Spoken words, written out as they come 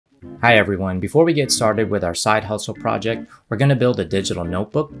Hi everyone, before we get started with our side hustle project, we're going to build a digital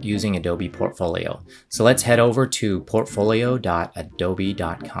notebook using Adobe Portfolio. So let's head over to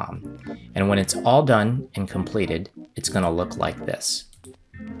portfolio.adobe.com. And when it's all done and completed, it's going to look like this.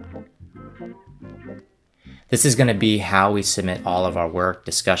 This is going to be how we submit all of our work,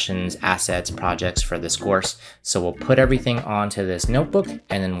 discussions, assets, projects for this course. So we'll put everything onto this notebook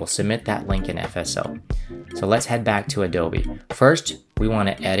and then we'll submit that link in FSO. So let's head back to Adobe. First, we want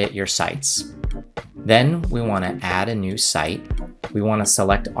to edit your sites. Then we want to add a new site. We want to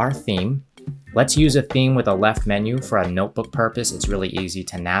select our theme. Let's use a theme with a left menu for a notebook purpose. It's really easy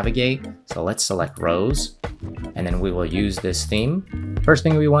to navigate. So let's select rows and then we will use this theme. First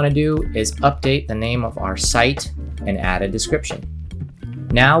thing we want to do is update the name of our site and add a description.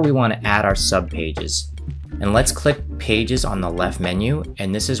 Now we want to add our subpages. And let's click pages on the left menu,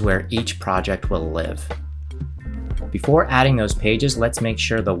 and this is where each project will live. Before adding those pages, let's make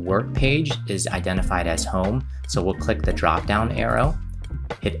sure the work page is identified as home. So we'll click the drop down arrow,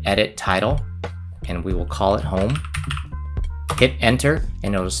 hit edit title, and we will call it home. Hit enter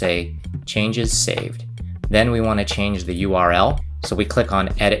and it'll say changes saved. Then we want to change the URL. So we click on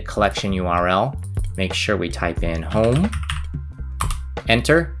edit collection URL, make sure we type in home,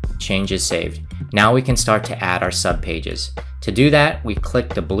 enter, changes saved. Now we can start to add our subpages. To do that, we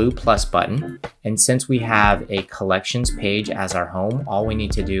click the blue plus button. And since we have a collections page as our home, all we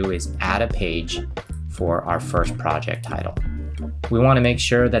need to do is add a page for our first project title. We want to make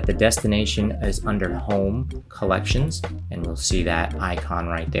sure that the destination is under home collections, and we'll see that icon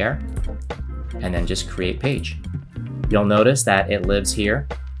right there. And then just create page. You'll notice that it lives here,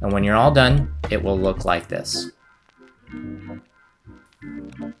 and when you're all done, it will look like this.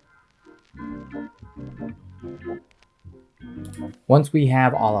 Once we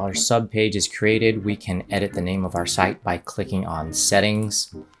have all our sub pages created, we can edit the name of our site by clicking on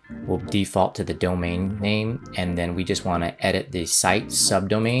settings. We'll default to the domain name, and then we just want to edit the site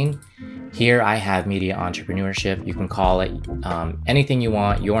subdomain. Here I have Media Entrepreneurship. You can call it anything you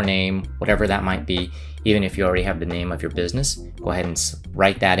want, your name, whatever that might be. Even if you already have the name of your business, go ahead and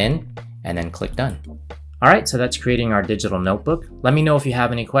write that in and then click done. All right, so that's creating our digital notebook. Let me know if you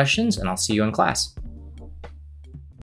have any questions and I'll see you in class.